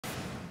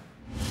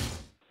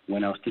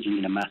When I was teaching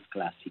in a math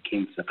class, he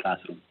came to the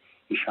classroom.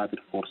 He shot at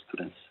 4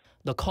 students.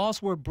 The calls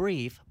were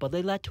brief, but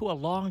they led to a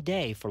long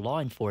day for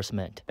law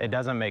enforcement. It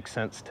doesn't make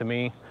sense to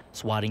me.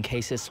 Swatting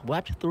cases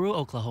swept through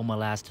Oklahoma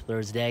last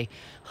Thursday.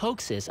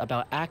 Hoaxes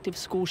about active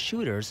school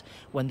shooters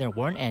when there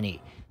weren't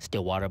any.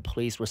 Stillwater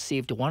police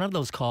received one of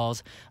those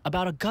calls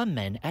about a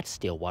gunman at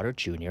Stillwater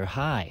Junior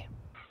High.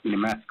 In a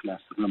math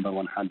class, number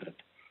 100,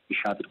 he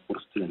shot at 4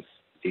 students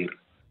there.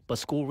 But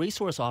school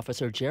resource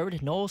officer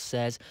Jared Knowles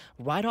says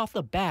right off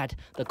the bat,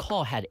 the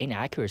call had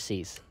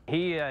inaccuracies.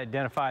 He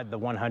identified the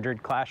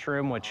 100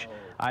 classroom, which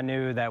I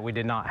knew that we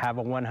did not have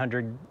a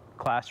 100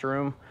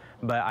 classroom,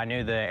 but I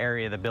knew the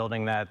area of the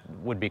building that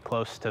would be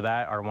close to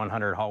that, our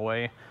 100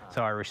 hallway,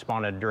 so I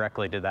responded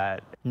directly to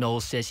that.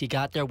 Knowles says he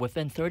got there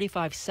within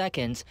 35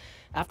 seconds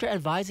after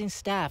advising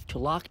staff to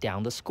lock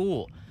down the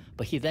school,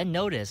 but he then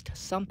noticed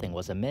something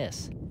was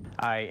amiss.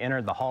 I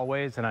entered the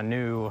hallways and I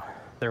knew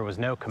there was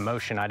no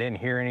commotion. I didn't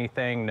hear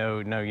anything,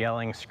 no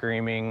yelling,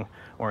 screaming,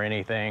 or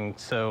anything.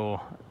 So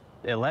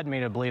it led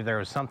me to believe there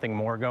was something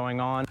more going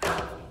on.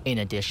 In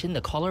addition, the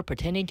caller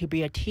pretending to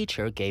be a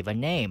teacher gave a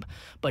name,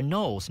 but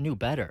Knowles knew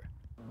better.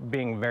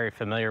 Being very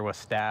familiar with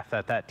staff,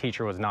 that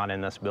teacher was not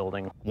in this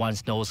building.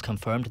 Once Knowles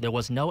confirmed there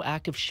was no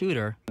active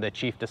shooter, the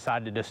chief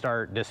decided to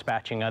start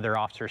dispatching other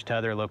officers to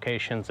other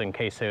locations in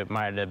case it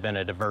might have been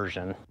a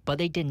diversion. But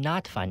they did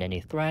not find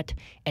any threat,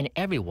 and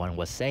everyone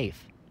was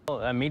safe.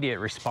 Immediate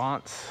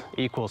response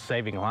equals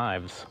saving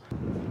lives.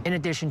 In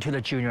addition to the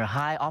junior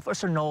high,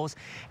 Officer Knowles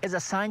is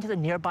assigned to the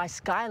nearby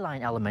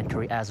Skyline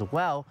Elementary as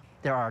well.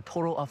 There are a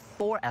total of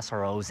 4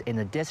 SROs in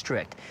the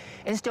district.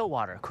 In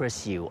Stillwater,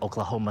 Chris Yu,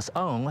 Oklahoma's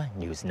own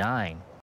News 9.